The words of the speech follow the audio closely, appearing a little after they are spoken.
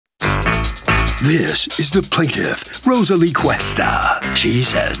This is the plaintiff, Rosalie Cuesta. She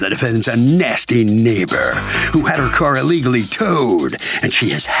says the defendant's a nasty neighbor who had her car illegally towed, and she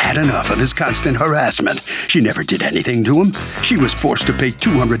has had enough of his constant harassment. She never did anything to him. She was forced to pay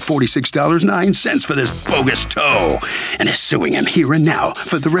 $246.09 for this bogus tow, and is suing him here and now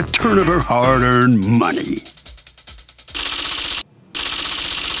for the return of her hard-earned money.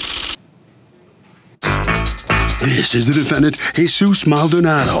 This is the defendant, Jesus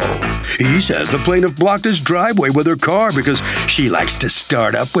Maldonado. He says the plaintiff blocked his driveway with her car because she likes to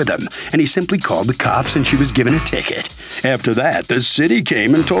start up with him, and he simply called the cops and she was given a ticket. After that, the city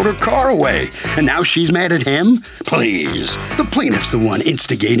came and towed her car away, and now she's mad at him? Please, the plaintiff's the one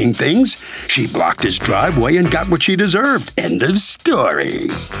instigating things. She blocked his driveway and got what she deserved. End of story.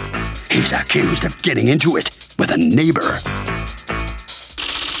 He's accused of getting into it with a neighbor.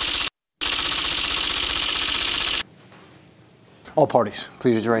 All parties,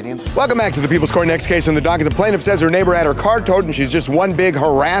 please raise your right hand. Welcome back to the People's Court. Next case on the docket. The plaintiff says her neighbor had her car towed and she's just one big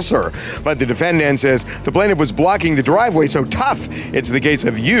harasser. But the defendant says the plaintiff was blocking the driveway so tough. It's the case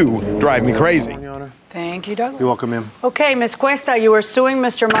of you drive me crazy. Thank you, Douglas. You're welcome, ma'am. Okay, Ms. Cuesta, you are suing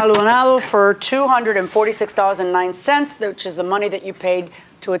Mr. Maldonado for $246.09, which is the money that you paid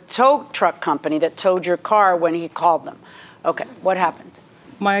to a tow truck company that towed your car when he called them. Okay, what happened?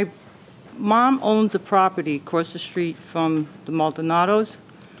 My mom owns a property across the street from the Maldonados,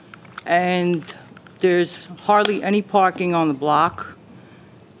 and there's hardly any parking on the block.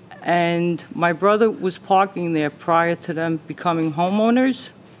 And my brother was parking there prior to them becoming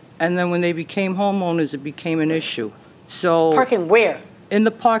homeowners, and then when they became homeowners, it became an issue. So Parking where? In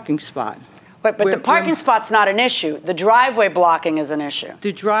the parking spot. But the parking spot's not an issue. The driveway blocking is an issue.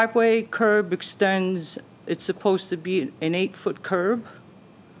 The driveway curb extends, it's supposed to be an 8-foot curb,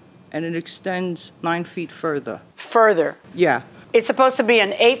 and it extends 9 feet further. Further? Yeah. It's supposed to be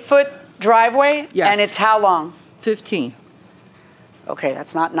an 8-foot driveway? Yes. And it's how long? 15. Okay,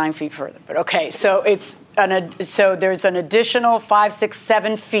 that's not 9 feet further, but okay. So so there's an additional 5, 6,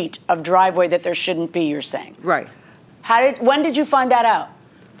 7 feet of driveway that there shouldn't be, you're saying? Right. When did you find that out?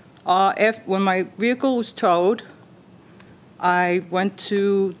 When my vehicle was towed, I went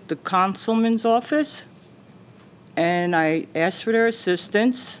to the consulman's office and I asked for their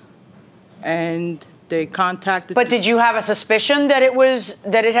assistance, and they contacted. But did you have a suspicion that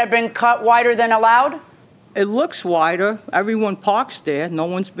it had been cut wider than allowed? It looks wider. Everyone parks there. No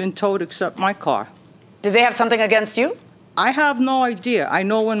one's been towed except my car. Did they have something against you? I have no idea. I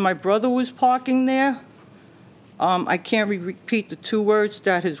know when my brother was parking there, I can't repeat the 2 words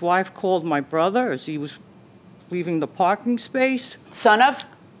that his wife called my brother as he was leaving the parking space. Son of?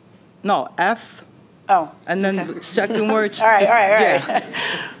 No, F. Oh. And then the second word. All right. Yeah.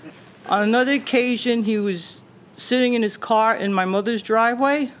 On another occasion, he was sitting in his car in my mother's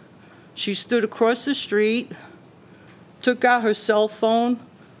driveway. She stood across the street, took out her cell phone,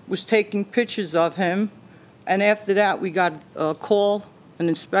 was taking pictures of him, and after that, we got a call. An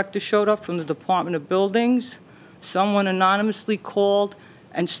inspector showed up from the Department of Buildings. Someone anonymously called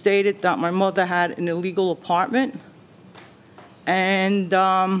and stated that my mother had an illegal apartment. And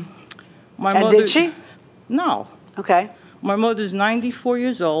my mother... did she? No. Okay. My mother's 94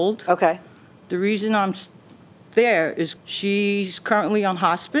 years old. Okay. The reason I'm there is she's currently on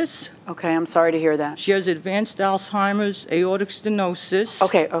hospice. Okay, I'm sorry to hear that. She has advanced Alzheimer's, aortic stenosis.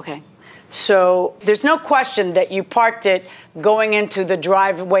 Okay. So there's no question that you parked it going into the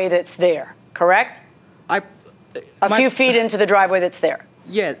driveway that's there, correct? A few feet into the driveway that's there.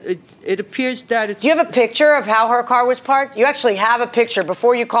 Yeah, it appears that it's... Do you have a picture of how her car was parked? You actually have a picture.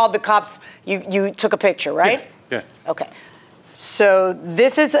 Before you called the cops, you took a picture, right? Yeah. Okay. So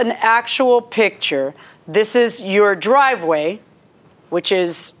this is an actual picture. This is your driveway, which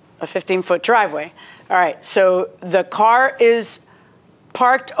is a 15-foot driveway. All right, so the car is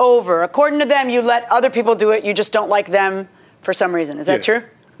parked over. According to them, you let other people do it. You just don't like them for some reason. Is that true?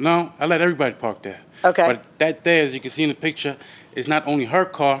 No, I let everybody park there. Okay. But that there, as you can see in the picture, is not only her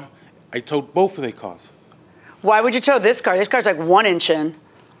car. I towed both of their cars. Why would you tow this car? This car's like 1 inch in.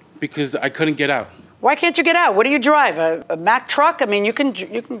 Because I couldn't get out. Why can't you get out? What do you drive? A Mack truck? I mean, you can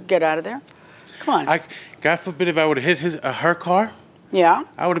get out of there. Come on. God forbid if I would have hit her car. Yeah.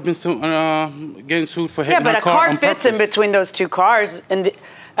 I would have been getting sued for hitting her car on purpose. Yeah, but a car fits in between those two cars.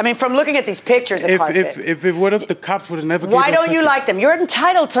 I mean, from looking at these pictures, a car fits. If it would have, the cops would have never. Why don't you like them? You're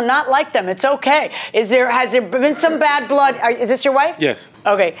entitled to not like them. It's okay. Has there been some bad blood? Is this your wife? Yes.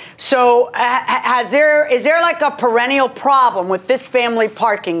 Okay. So is there like a perennial problem with this family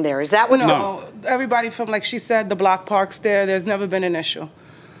parking there? Is that what's going on? No. Everybody from, like she said, the block parks there. There's never been an issue.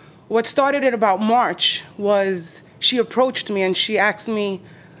 What started at about March was she approached me and she asked me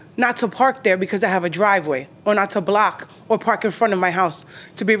not to park there because I have a driveway, or not to block or park in front of my house.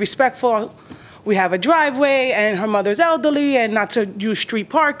 To be respectful, we have a driveway and her mother's elderly, and not to use street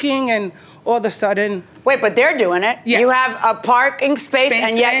parking, and all of a sudden... Wait, but they're doing it. Yeah. You have a parking space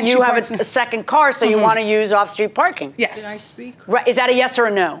and yet you have a second car, so you want to use off-street parking. Yes. Can I speak? Right. Is that a yes or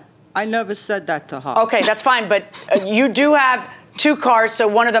a no? I never said that to her. Okay, that's fine, but you do have 2 cars, so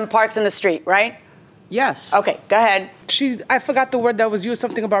one of them parks in the street, right? Yes. Okay, go ahead. I forgot the word that was used,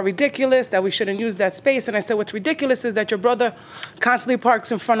 something about ridiculous, that we shouldn't use that space. And I said, what's ridiculous is that your brother constantly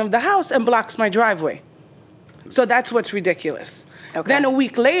parks in front of the house and blocks my driveway. So that's what's ridiculous. Okay. Then a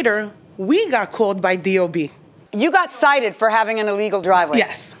week later, we got called by DOB. You got cited for having an illegal driveway.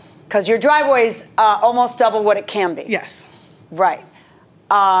 Yes. Because your driveway is almost double what it can be. Yes. Right.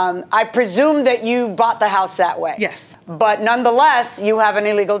 I presume that you bought the house that way. Yes. But nonetheless, you have an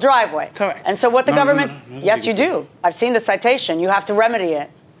illegal driveway. Correct. And so what the government... No, yes, you do. I've seen the citation. You have to remedy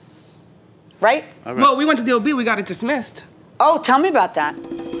it. Right? Well, we went to DOB, we got it dismissed. Oh, tell me about that.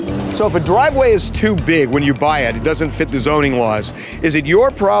 So if a driveway is too big when you buy it, it doesn't fit the zoning laws, is it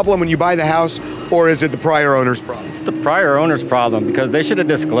your problem when you buy the house, or is it the prior owner's problem? It's the prior owner's problem because they should have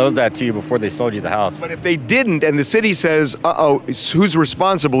disclosed that to you before they sold you the house. But if they didn't and the city says, uh-oh, who's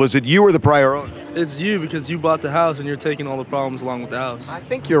responsible? Is it you or the prior owner? It's you because you bought the house and you're taking all the problems along with the house. I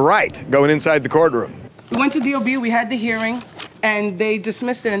think you're right, going inside the courtroom. We went to DOB, we had the hearing, and they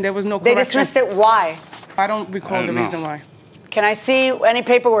dismissed it, and there was no correction. They dismissed it. Why? I don't recall the reason why. Can I see any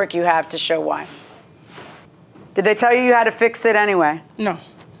paperwork you have to show why? Did they tell you had to fix it anyway? No.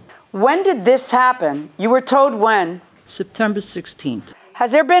 When did this happen? You were told when? September 16th.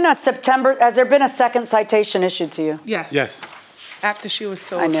 Has there been a second citation issued to you? Yes. Yes. After she was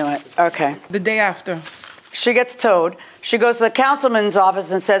told. I knew it. Okay. The day after. She gets towed. She goes to the councilman's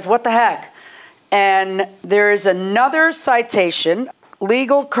office and says, what the heck? And there is another citation.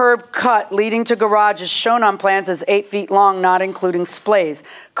 Legal curb cut leading to garage is shown on plans as 8 feet long, not including splays.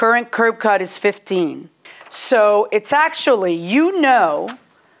 Current curb cut is 15. So it's actually, you know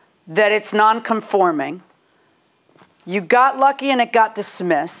that it's non-conforming. You got lucky and it got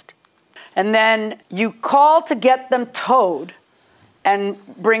dismissed. And then you call to get them towed and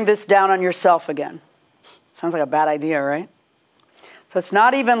bring this down on yourself again. Sounds like a bad idea, right? So it's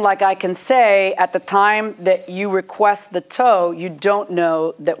not even like I can say at the time that you request the tow, you don't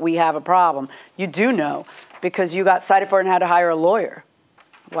know that we have a problem. You do know because you got cited for it and had to hire a lawyer.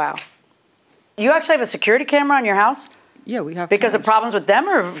 Wow. You actually have a security camera on your house? Yeah, we have. Because of problems with them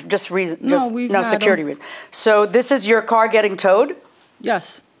or just reason? No, security reasons. So this is your car getting towed?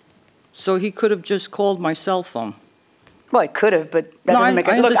 Yes. So he could have just called my cell phone. Well, he could have, but that doesn't make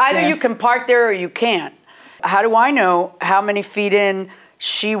it. Look, either you can park there or you can't. How do I know how many feet in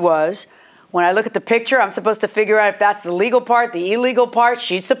she was? When I look at the picture, I'm supposed to figure out if that's the legal part, the illegal part.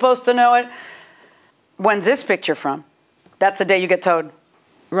 She's supposed to know it. When's this picture from? That's the day you get towed.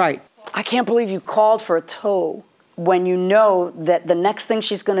 Right. I can't believe you called for a tow when you know that the next thing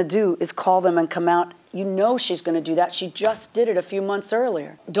she's going to do is call them and come out. You know she's going to do that. She just did it a few months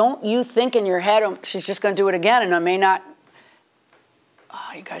earlier. Don't you think in your head, oh, she's just going to do it again and I may not.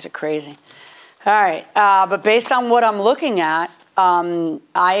 Oh, you guys are crazy. All right, but based on what I'm looking at,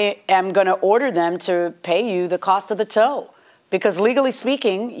 I am going to order them to pay you the cost of the tow because legally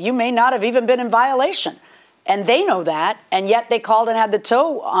speaking, you may not have even been in violation. And they know that, and yet they called and had the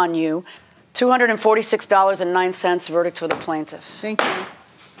tow on you. $246.09 verdict for the plaintiff. Thank you. All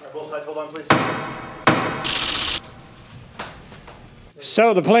right, both sides, hold on, please.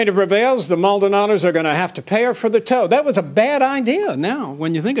 So the plaintiff prevails. The Maldonados are going to have to pay her for the tow. That was a bad idea now,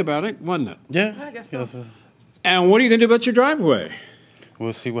 when you think about it, wasn't it? Yeah. I guess so. And what are you going to do about your driveway?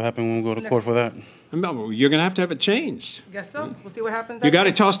 We'll see what happens when we go to court for that. You're going to have it changed. Guess so. We'll see what happens. You got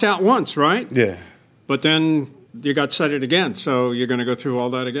it tossed out once, right? Yeah. But then you got cited again, so you're going to go through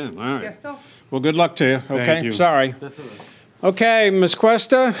all that again. All right. Guess so. Well, good luck to you. Okay. Thank you. Sorry. Okay, Ms.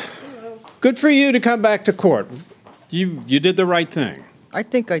 Cuesta. Good for you to come back to court. You did the right thing. I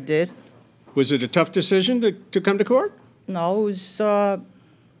think I did. Was it a tough decision to come to court? No,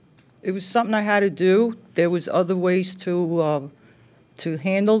 it was something I had to do. There was other ways to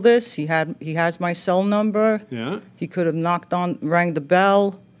handle this. He has my cell number. Yeah. He could have rang the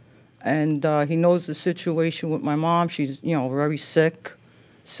bell, and he knows the situation with my mom. She's very sick,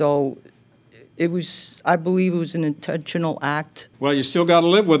 so I believe it was an intentional act. Well, you still got to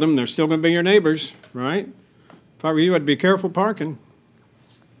live with them. They're still going to be your neighbors, right? If I were you, I'd be careful parking.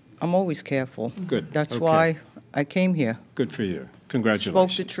 I'm always careful. Good. That's Okay. why I came here. Good for you. Congratulations.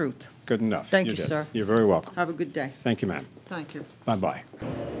 Spoke the truth. Good enough. Thank you, did. sir. You're very welcome. Have a good day. Thank you, ma'am. Thank you. Bye-bye.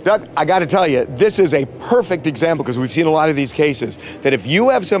 Doug, I got to tell you, this is a perfect example because we've seen a lot of these cases that if you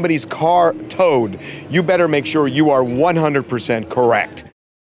have somebody's car towed, you better make sure you are 100% correct.